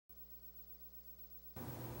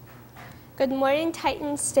Good morning,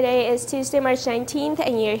 Titans. Today is Tuesday, March 19th,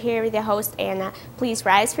 and you're here with your host, Anna. Please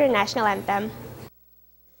rise for the national anthem.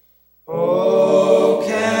 Oh,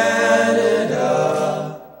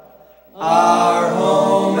 Canada, our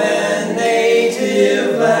home and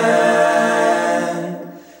native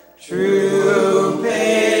land, true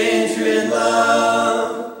patriot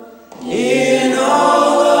love in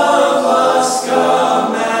all of us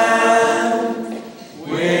command.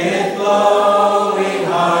 With glowing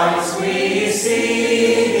hearts we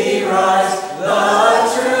see thee rise,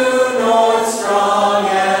 the true north, strong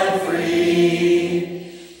and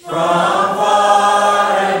free. From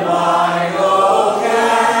far and wide, O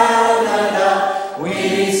Canada,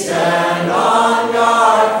 we stand on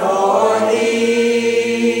guard for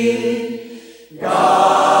thee.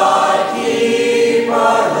 God keep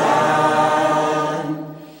our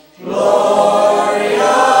land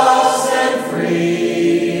glorious and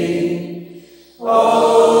free.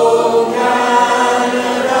 O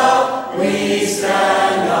Canada, we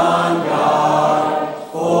stand on guard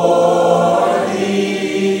for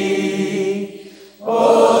thee.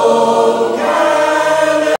 O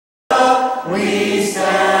Canada, we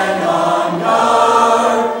stand on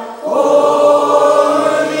guard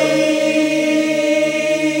for thee.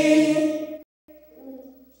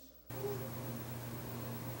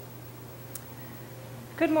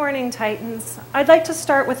 Good morning, Titans. I'd like to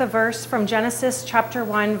start with a verse from Genesis chapter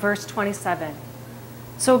 1, verse 27.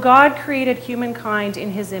 So God created humankind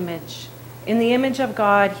in his image. In the image of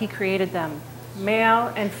God, he created them.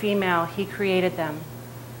 Male and female, he created them.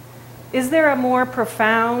 Is there a more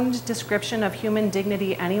profound description of human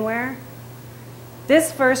dignity anywhere?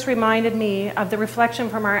 This verse reminded me of the reflection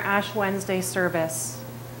from our Ash Wednesday service.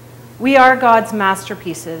 We are God's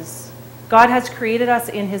masterpieces. God has created us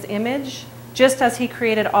in his image, just as he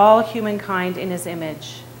created all humankind in his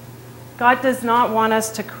image. God does not want us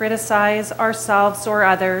to criticize ourselves or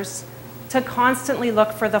others, to constantly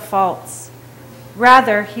look for the faults.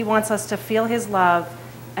 Rather, he wants us to feel his love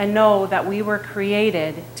and know that we were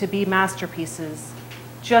created to be masterpieces,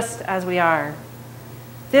 just as we are.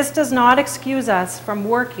 This does not excuse us from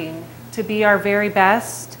working to be our very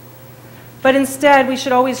best, but instead we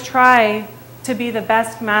should always try to be the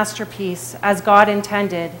best masterpiece as God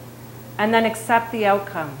intended, and then accept the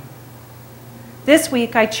outcome. This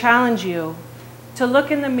week, I challenge you to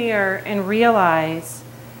look in the mirror and realize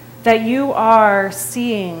that you are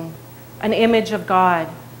seeing an image of God.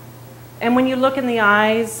 And when you look in the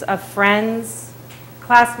eyes of friends,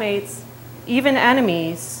 classmates, even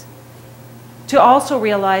enemies, to also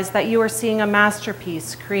realize that you are seeing a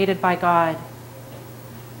masterpiece created by God.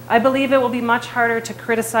 I believe it will be much harder to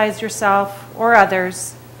criticize yourself or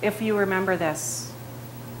others if you remember this.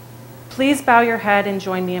 Please bow your head and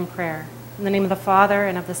join me in prayer. In the name of the Father,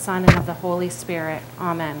 and of the Son, and of the Holy Spirit.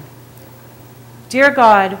 Amen. Dear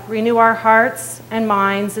God, renew our hearts and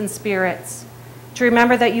minds and spirits to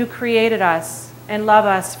remember that you created us and love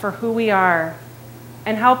us for who we are,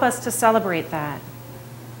 and help us to celebrate that.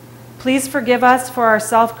 Please forgive us for our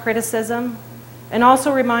self-criticism, and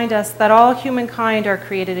also remind us that all humankind are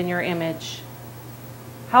created in your image.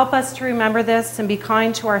 Help us to remember this and be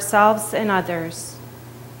kind to ourselves and others.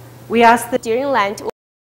 We ask that During Lent,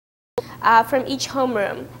 from each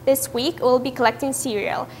homeroom. This week, we'll be collecting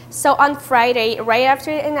cereal. So on Friday, right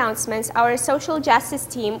after the announcements, our social justice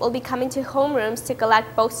team will be coming to homerooms to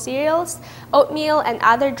collect both cereals, oatmeal, and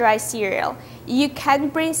other dry cereal. You can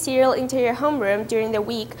bring cereal into your homeroom during the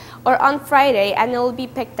week or on Friday, and it will be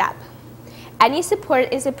picked up. Any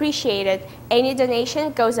support is appreciated. Any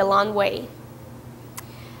donation goes a long way.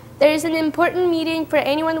 There is an important meeting for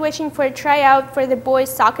anyone wishing for a tryout for the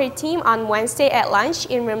boys soccer team on Wednesday at lunch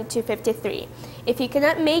in room 253. If you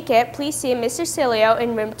cannot make it, please see Mr. Cilio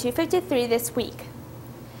in room 253 this week.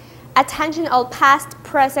 Attention all past,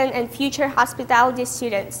 present, and future hospitality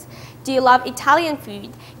students. Do you love Italian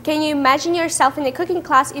food? Can you imagine yourself in a cooking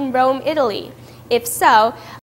class in Rome, Italy? If so,